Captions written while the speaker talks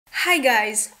Hi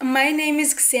guys, my name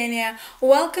is Ksenia.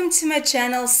 Welcome to my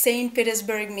channel St.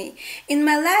 Petersburg Me. In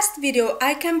my last video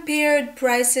I compared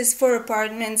prices for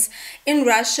apartments in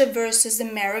Russia versus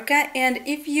America, and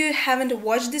if you haven't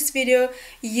watched this video,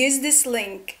 use this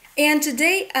link. And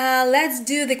today let's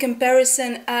do the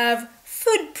comparison of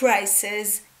food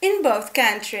prices in both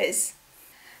countries.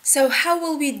 So how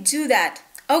will we do that?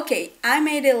 Okay, I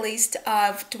made a list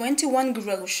of 21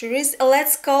 groceries.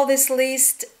 Let's call this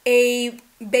list a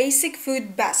basic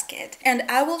food basket, and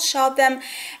I will shop them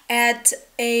at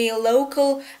a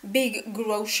local big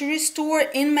grocery store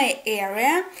in my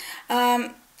area.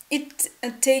 It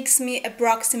takes me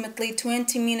approximately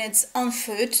 20 minutes on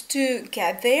foot to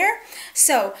get there.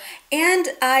 And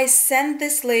I sent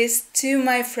this list to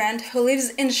my friend who lives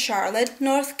in Charlotte,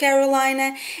 North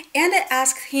Carolina, and I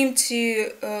asked him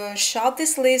to shop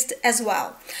this list as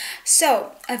well.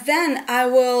 Then I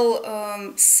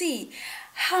will see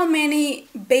how many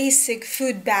basic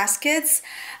food baskets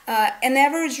an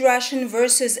average Russian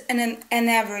versus an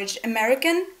average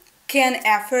American can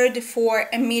afford for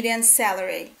a median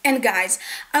salary. And guys,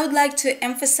 I would like to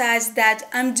emphasize that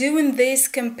I'm doing this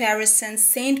comparison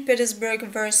St. Petersburg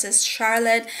versus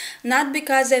Charlotte not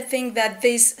because I think that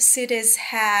these cities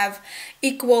have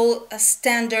equal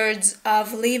standards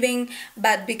of living,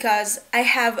 but because I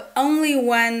have only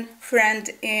one friend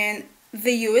in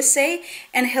the USA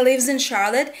and he lives in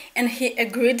Charlotte, and he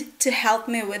agreed to help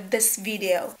me with this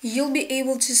video. You'll be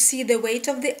able to see the weight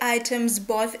of the items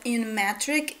both in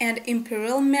metric and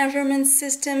imperial measurement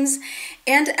systems,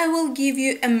 and I will give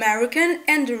you American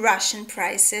and Russian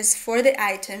prices for the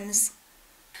items.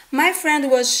 My friend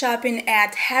was shopping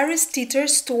at Harris Teeter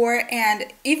store,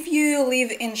 and if you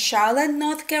live in Charlotte,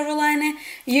 North Carolina,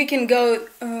 you can go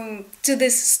to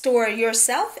this store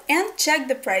yourself and check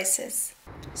the prices.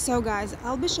 So guys,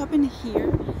 I'll be shopping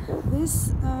here.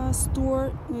 This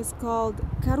store is called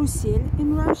Karusel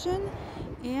in Russian,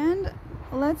 and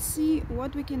let's see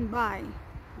what we can buy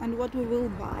and what we will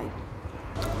buy.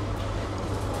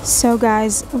 So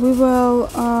guys, we will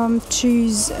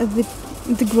choose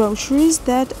the groceries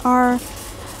that are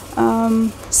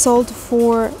sold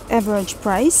for average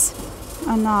price,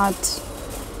 not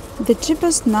the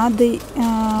cheapest, not the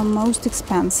most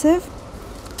expensive,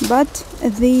 but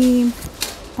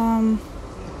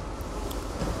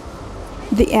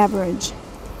the average.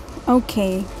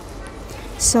 Okay,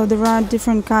 so there are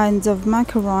different kinds of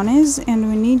macaronis, and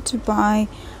we need to buy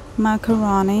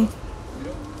macaroni.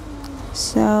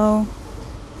 So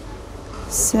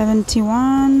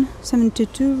 71,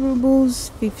 72 rubles,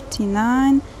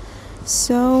 59.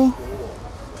 So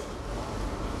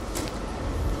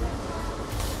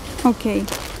okay,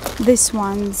 this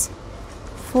one's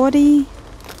 40,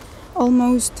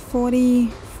 almost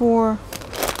 44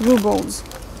 rubles.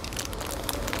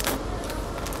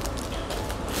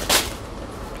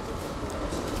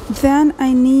 Then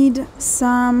I need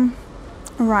some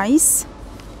rice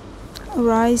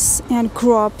and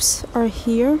crops are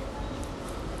here.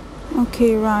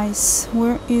 Okay, rice,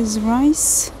 where is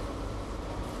rice?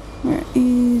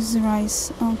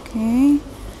 Okay,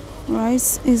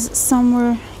 rice is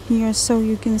somewhere here, so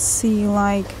you can see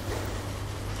like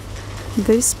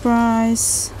this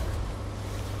price,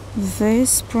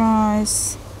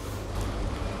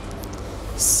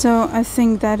 so I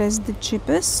think that is the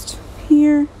cheapest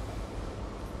here,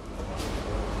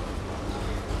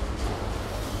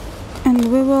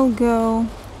 and we will go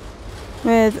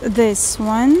with this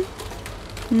one,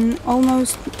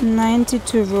 almost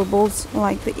 92 rubles,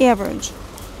 like the average.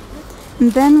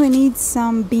 And then we need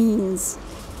some beans.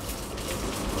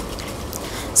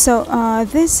 So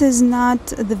this is not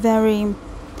the very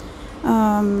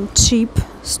cheap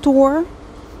store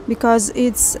because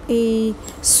it's a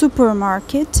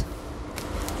supermarket.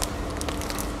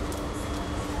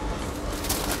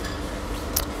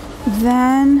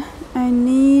 Then I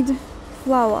need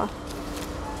flour.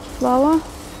 Flour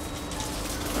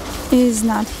is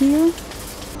not here,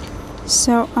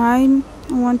 so I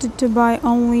wanted to buy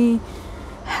only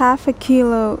half a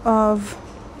kilo of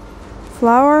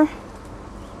flour.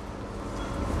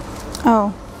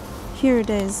 Oh, here it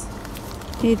is.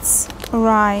 It's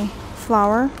rye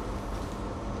flour.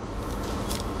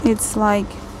 It's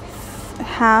like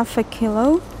half a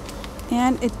kilo,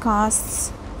 and it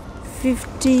costs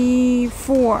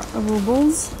 54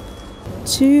 rubles.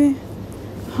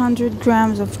 200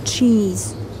 grams of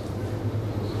cheese.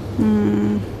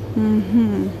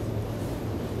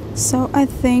 So I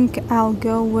think I'll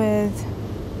go with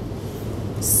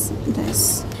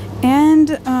this.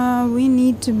 And we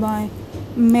need to buy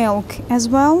milk as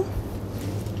well.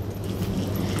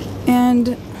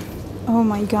 And oh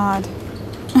my god,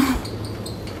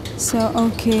 So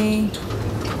okay,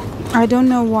 I don't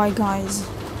know why, guys.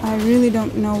 I really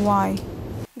don't know why.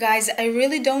 Guys, I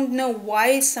really don't know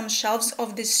why some shelves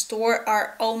of this store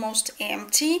are almost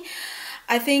empty.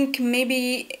 I think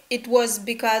maybe it was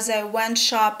because I went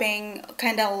shopping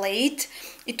kind of late.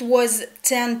 It was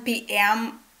 10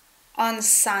 p.m. on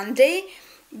Sunday.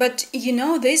 But you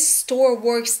know, this store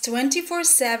works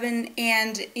 24/7,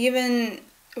 and even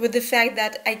with the fact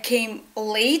that I came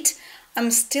late, I'm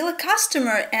still a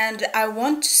customer and I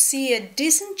want to see a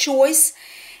decent choice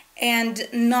and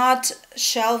not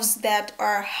shelves that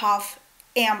are half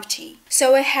empty.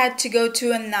 So I had to go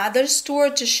to another store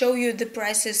to show you the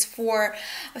prices for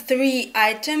 3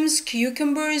 items: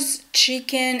 cucumbers,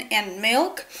 chicken, and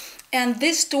milk. And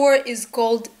this store is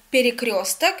called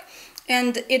Перекресток,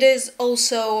 and it is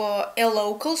also a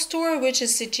local store which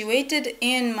is situated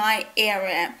in my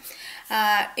area.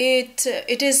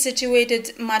 It is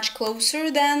situated much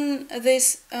closer than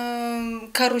this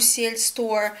Carousel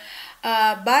store,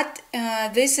 but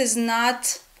this is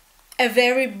not a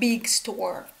very big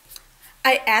store.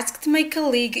 I asked my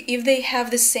colleague if they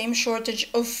have the same shortage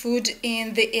of food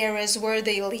in the areas where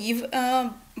they live,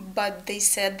 but they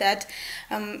said that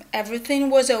everything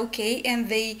was okay and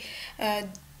they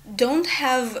don't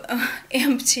have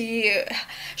empty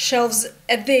shelves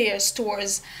at their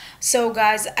stores. So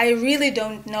guys, I really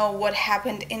don't know what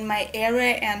happened in my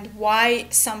area and why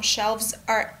some shelves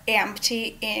are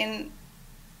empty in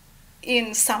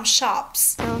some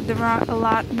shops. So there are a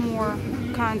lot more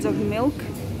kinds of milk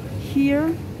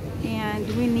here, and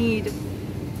we need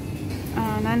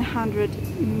 900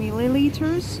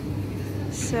 milliliters.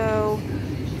 So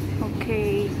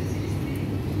okay,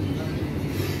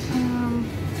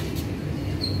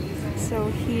 so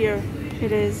here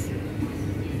it is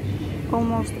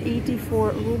almost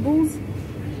 84 rubles.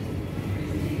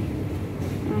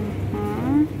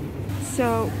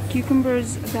 So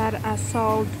cucumbers that are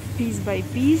sold piece by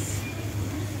piece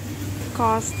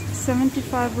cost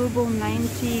 75 ruble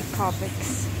 90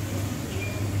 kopecks.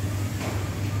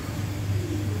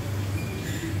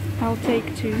 I'll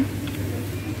take 2.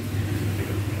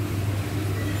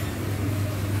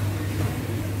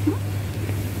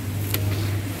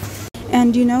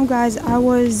 And you know, guys, I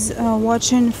was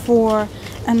watching for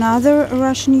another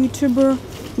Russian YouTuber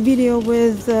video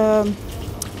with a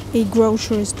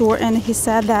grocery store, and he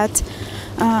said that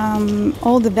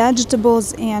all the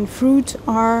vegetables and fruit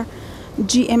are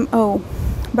GMO,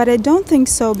 but I don't think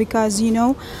so, because you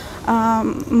know,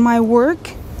 my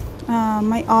work,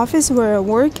 my office where I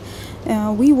work,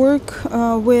 we work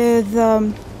with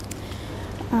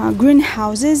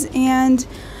greenhouses, and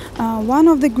one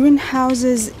of the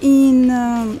greenhouses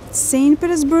in St.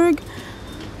 Petersburg,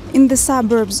 in the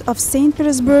suburbs of St.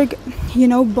 Petersburg, you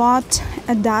know, bought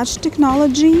a Dutch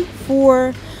technology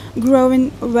for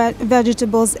growing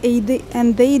vegetables,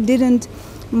 and they didn't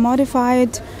modify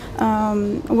it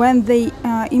when they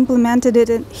implemented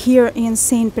it here in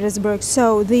St. Petersburg.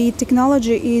 So the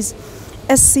technology is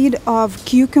a seed of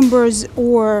cucumbers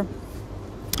or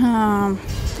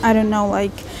I don't know,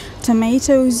 like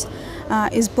tomatoes,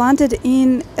 is planted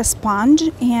in a sponge,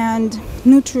 and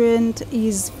nutrient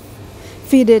is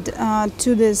fed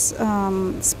to this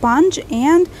sponge,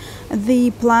 and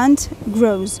the plant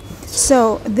grows.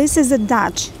 So this is a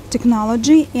Dutch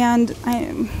technology, and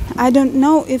I don't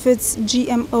know if it's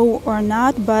GMO or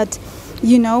not, but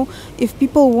you know, if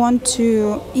people want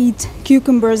to eat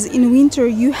cucumbers in winter,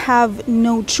 you have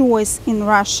no choice in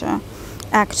Russia,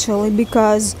 actually,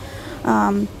 because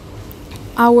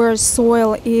our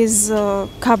soil is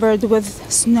covered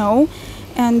with snow,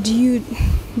 and you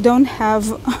don't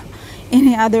have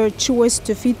any other choice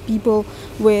to feed people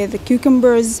with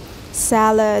cucumbers,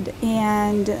 salad,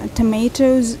 and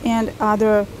tomatoes and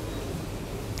other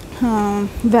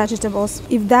vegetables.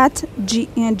 If that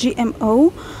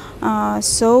GMO,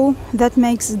 so that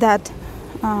makes that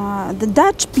the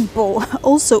Dutch people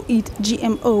also eat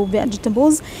GMO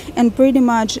vegetables, and pretty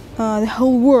much the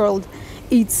whole world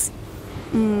eats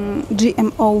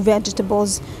GMO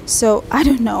vegetables. So I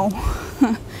don't know.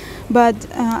 But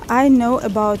I know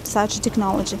about such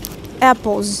technology.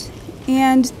 Apples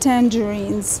and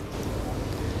tangerines.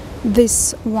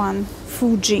 This one,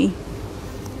 Fuji.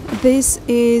 This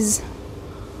is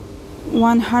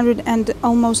 100 and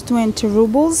almost 20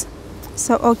 rubles.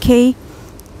 So okay,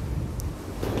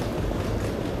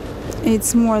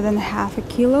 it's more than half a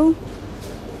kilo.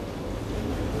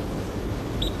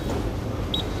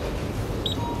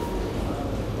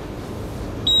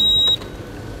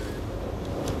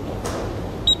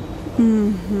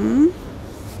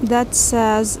 That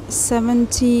says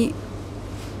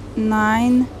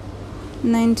 79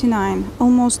 99,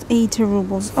 almost 80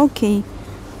 rubles. Okay,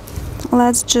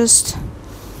 let's just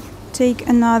take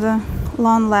another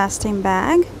long-lasting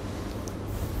bag.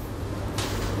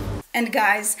 And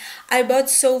guys, I bought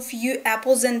so few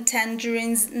apples and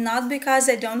tangerines not because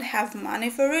I don't have money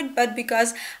for it, but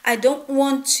because I don't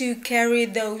want to carry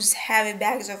those heavy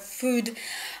bags of food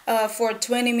for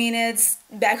 20 minutes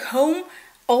back home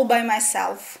all by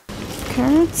myself.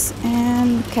 Carrots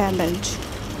and cabbage.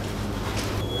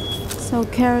 So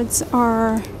carrots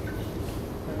are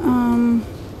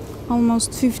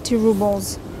almost 50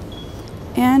 rubles,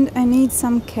 and I need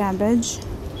some cabbage.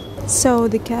 So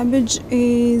the cabbage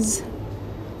is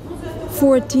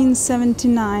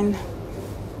 14.79,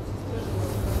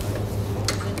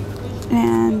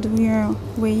 and we are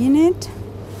weighing it.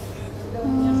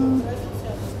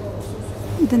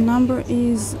 The number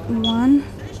is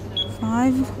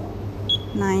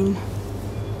 159.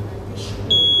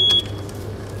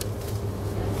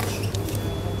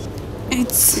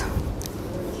 It's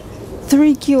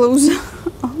 3 kilos.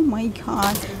 Oh my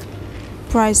god.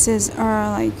 Prices are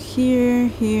like here,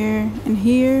 here, and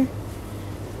here.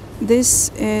 This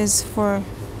is for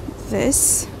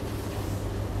this.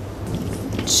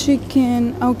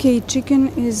 Chicken. Okay, chicken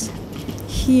is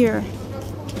here.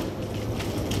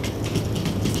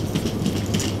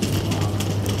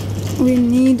 We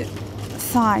need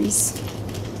thighs.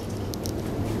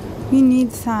 We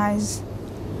need thighs.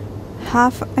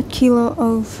 Half a kilo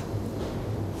of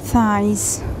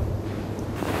thighs.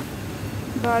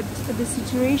 But the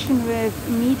situation with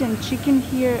meat and chicken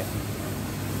here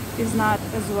is not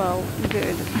as well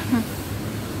good.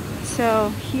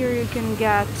 So here you can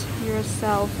get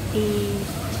yourself a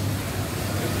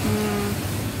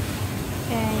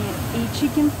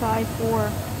chicken thigh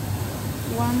for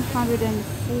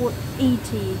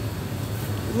 180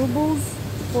 rubles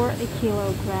for a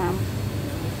kilogram.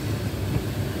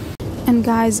 And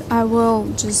guys, I will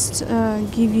just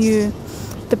give you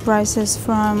the prices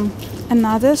from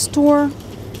another store.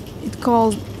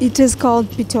 It is called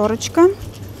Peterочка,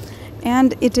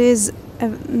 and it is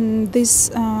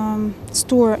this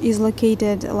store is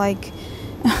located like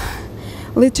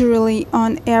literally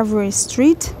on every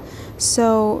street.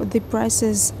 So the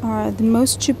prices are the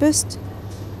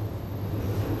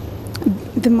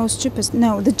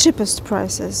cheapest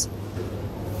prices.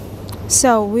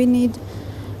 So we need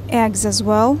eggs as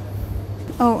well.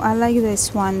 Oh, I like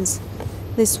these ones.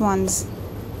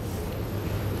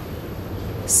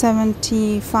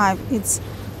 75. It's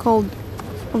called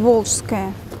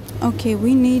Volskaya. Okay,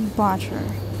 we need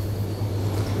butter.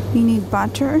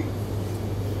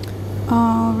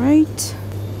 All right.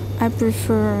 I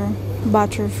prefer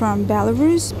butter from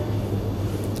Belarus.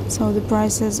 So the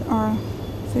prices are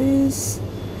this.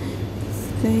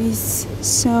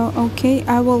 So okay,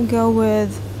 I will go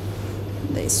with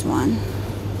this one.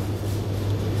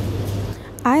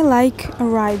 I like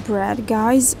rye bread,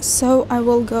 guys, so I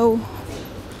will go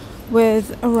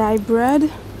with rye bread.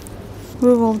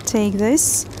 We will take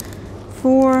this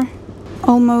for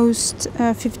almost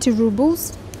 50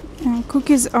 rubles.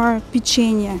 Cookies are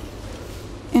pechenia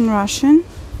in Russian.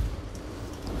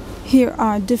 Here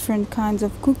are different kinds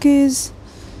of cookies,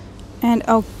 and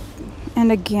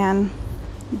again,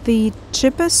 the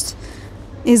cheapest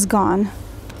is gone.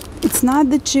 It's not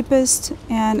the cheapest,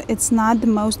 and it's not the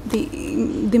most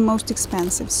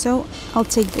expensive. So I'll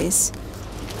take this.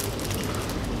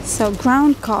 So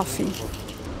ground coffee.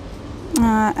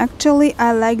 Actually,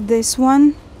 I like this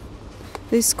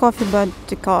coffee, but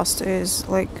the cost is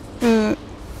like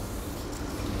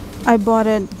I bought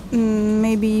it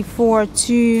maybe for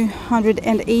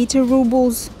 280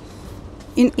 rubles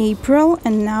in April,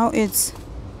 and now it's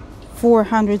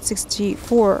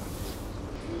 464.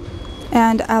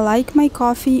 And I like my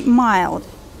coffee mild.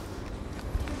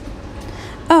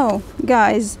 Oh,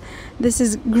 guys, this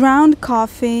is ground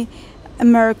coffee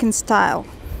American style,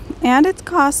 and it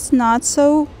costs not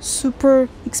so super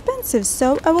expensive,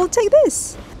 so I will take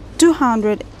this.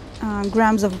 200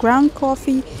 grams of ground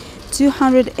coffee,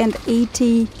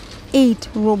 288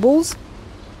 rubles.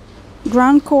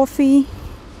 Ground coffee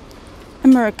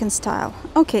American style.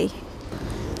 Okay,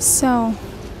 so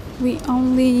we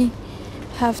only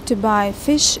have to buy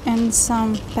fish and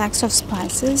some packs of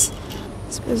spices.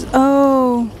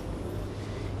 Oh,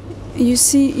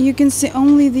 you can see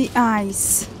only the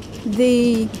eyes.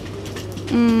 They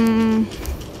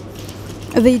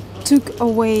took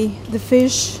away the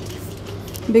fish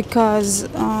because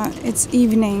it's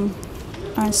evening,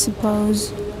 I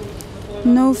suppose.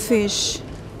 No fish,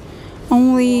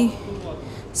 only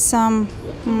some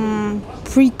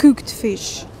pre-cooked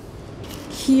fish.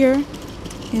 Here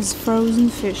is frozen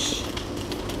fish.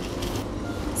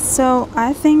 So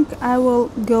I think I will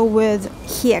go with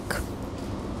hek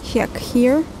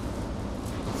here,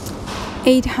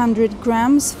 800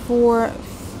 grams for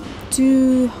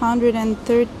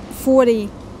 240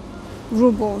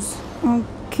 rubles.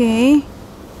 Okay,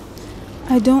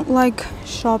 I don't like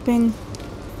shopping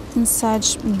in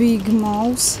such big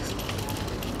malls,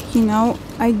 you know,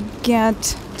 I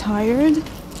get tired.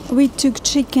 We took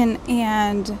chicken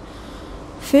and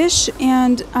fish,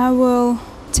 and I will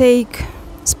take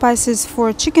spices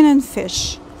for chicken and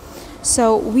fish.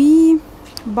 So we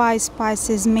buy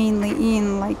spices mainly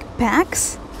in like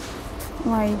packs,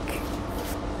 like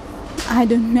I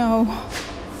don't know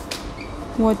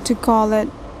what to call it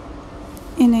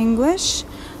in English.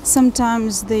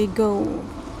 Sometimes they go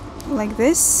like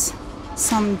this,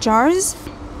 some jars.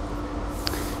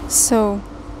 So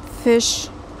fish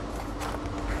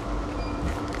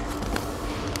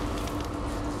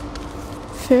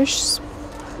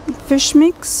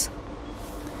mix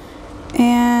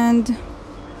and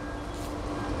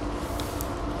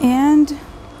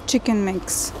chicken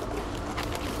mix.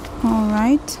 All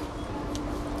right,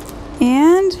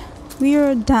 and we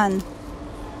are done.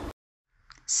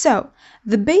 So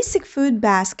the basic food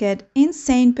basket in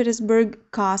St. Petersburg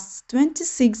costs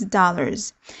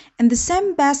 $26, and the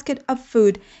same basket of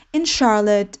food in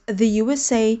Charlotte, the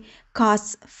USA,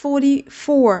 costs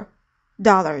 $44.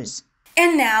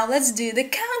 And now let's do the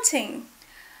counting.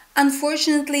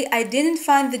 Unfortunately, I didn't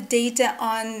find the data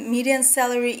on median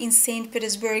salary in St.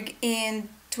 Petersburg in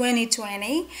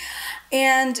 2020,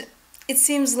 and it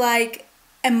seems like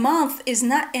a month is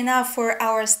not enough for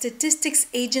our statistics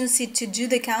agency to do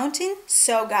the counting.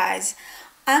 So guys,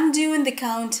 I'm doing the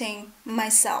counting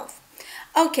myself.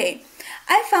 Okay,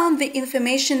 I found the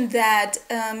information that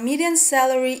median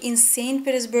salary in St.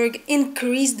 Petersburg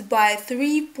increased by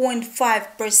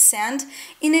 3.5%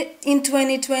 in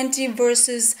 2020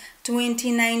 versus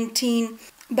 2019.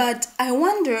 But I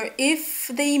wonder if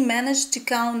they managed to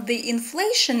count the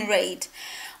inflation rate.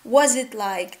 Was it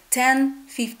like 10,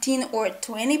 15 or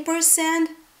 20%?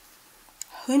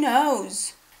 Who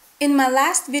knows? In my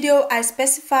last video, I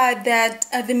specified that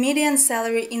the median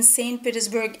salary in St.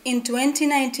 Petersburg in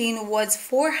 2019 was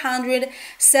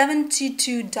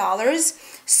 $472.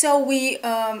 So we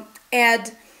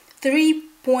add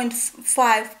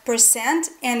 3.5%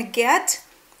 and get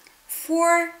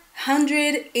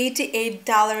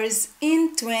 $488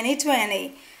 in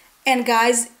 2020. And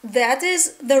guys, that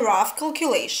is the rough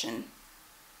calculation.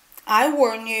 I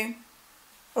warn you,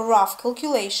 a rough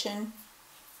calculation.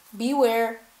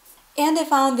 Beware. And I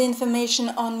found the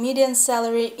information on median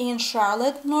salary in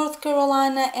Charlotte, North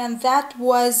Carolina, and that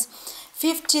was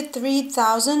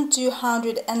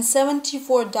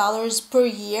 $53,274 per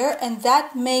year, and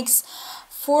that makes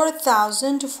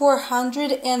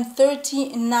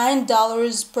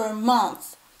 $4,439 per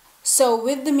month. So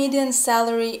with the median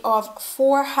salary of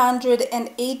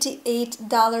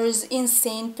 $488 in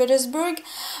St. Petersburg,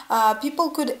 people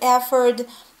could afford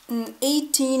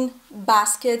 18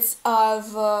 baskets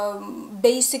of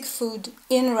basic food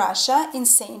in Russia, in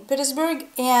St. Petersburg,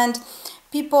 and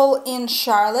people in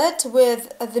Charlotte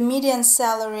with the median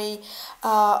salary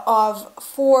of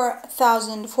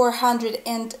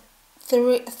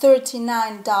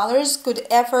 $4,439 could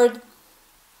afford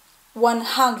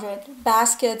 100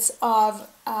 baskets of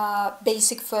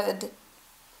basic food.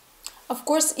 Of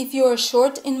course, if you are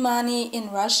short in money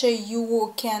in Russia,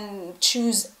 you can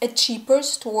choose a cheaper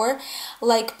store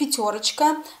like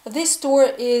Peterочка. This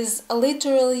store is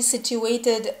literally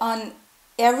situated on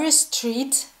every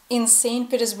street in St.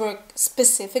 Petersburg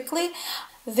specifically.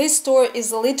 This store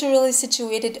is literally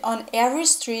situated on every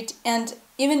street, and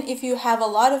even if you have a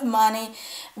lot of money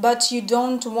but you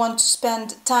don't want to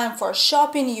spend time for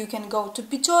shopping, you can go to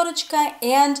Peterочка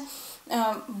and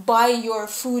buy your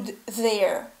food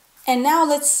there. And now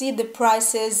let's see the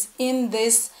prices in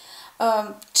this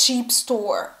cheap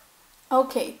store.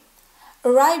 Okay,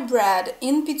 rye bread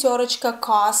in Peterочка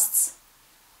costs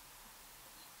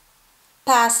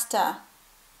pasta,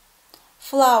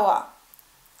 flour,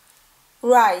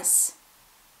 rice,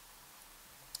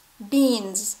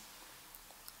 beans,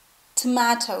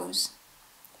 tomatoes,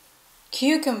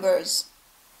 cucumbers,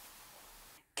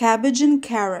 cabbage and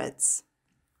carrots,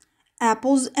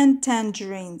 apples and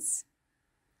tangerines,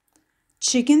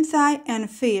 chicken thigh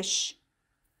and fish,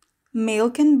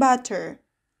 milk and butter,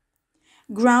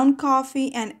 ground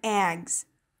coffee and eggs,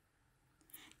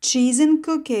 cheese and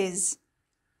cookies,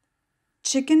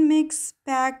 chicken mix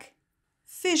pack,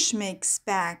 fish mix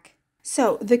pack.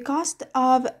 So the cost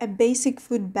of a basic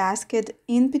food basket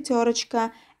in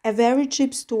Peterочка, a very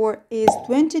cheap store, is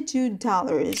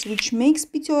 $22, which makes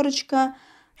Peterочка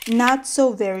not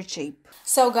so very cheap.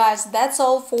 So guys, that's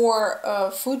all for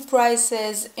food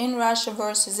prices in Russia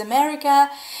versus America.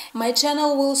 My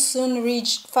channel will soon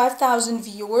reach 5,000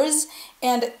 viewers,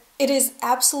 and it is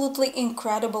absolutely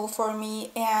incredible for me,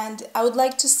 and I would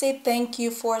like to say thank you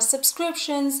for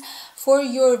subscriptions, for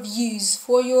your views,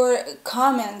 for your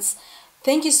comments.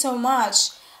 Thank you so much.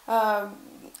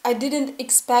 I didn't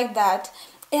expect that.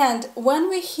 And when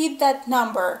we hit that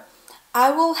number,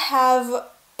 I will have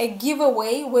a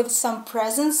giveaway with some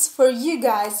presents for you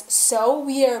guys. So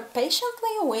we are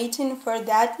patiently waiting for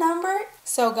that number.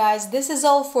 So guys, this is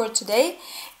all for today,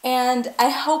 and I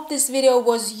hope this video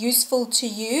was useful to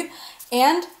you,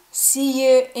 and see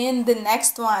you in the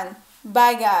next one.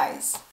 Bye guys.